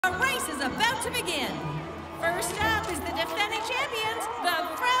about to begin. First up is the defending champions, the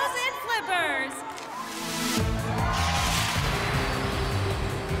Frozen Flippers.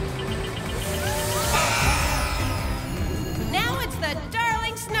 Now it's the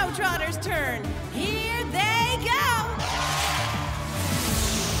darling Snow Trotters' turn. Here they go.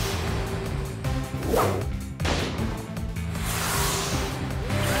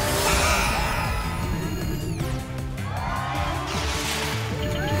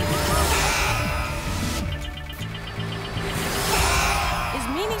 Is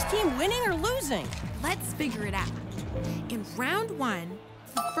Mimi's team winning or losing? Let's figure it out. In round 1,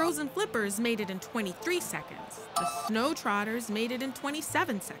 the Frozen Flippers made it in 23 seconds. The Snow Trotters made it in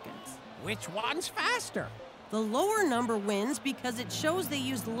 27 seconds. Which one's faster? The lower number wins because it shows they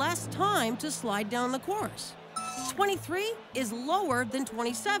used less time to slide down the course. 23 is lower than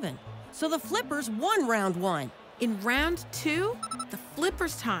 27, so the Flippers won round 1. In round 2, the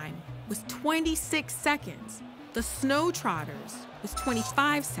Flippers' time was 26 seconds. The Snow Trotters was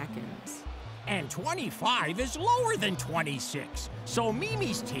 25 seconds. And 25 is lower than 26. So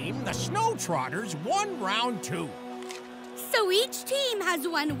Mimi's team, the Snow Trotters, won round 2. So each team has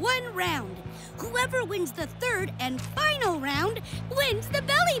won one round. Whoever wins the third and final round wins the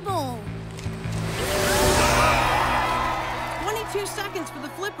Belly Bowl. 22 seconds for the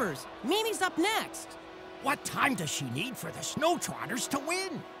Flippers. Mimi's up next. What time does she need for the Snow Trotters to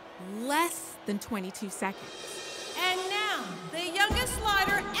win? Less than 22 seconds. And now, the youngest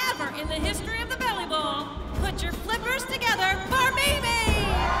slider ever in the history of the Belly Bowl. Put your flippers together for Mimi! Mimi,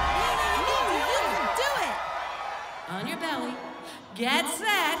 you can do it! On your belly, get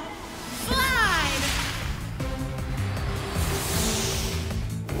set, slide!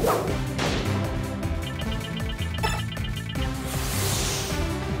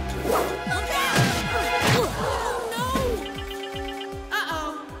 Look out! Oh, no! Uh-oh,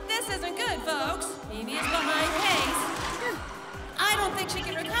 this isn't good, folks. Mimi is behind pace. I don't think she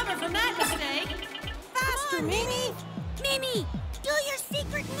can recover from that mistake. Faster, Mimi! Mimi, do your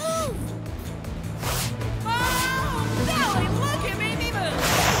secret move. Oh, Belly, look at Mimi move!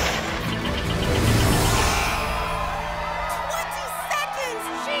 20 seconds!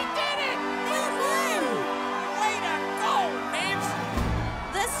 She did it! They won! Way to go, Mims!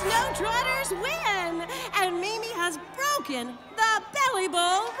 The Snow Trotters win! And Mimi has broken the Belly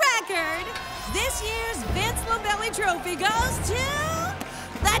Bowl record! This year's Vince Lombardi Trophy goes to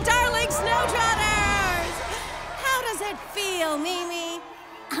the darling Snow Trotters! How does it feel, Mimi?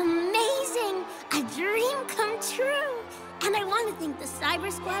 Amazing! A dream come true. And I want to thank the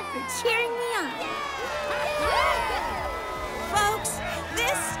Cyber Squad for cheering me on. Folks,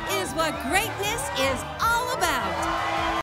 this is what greatness is all about.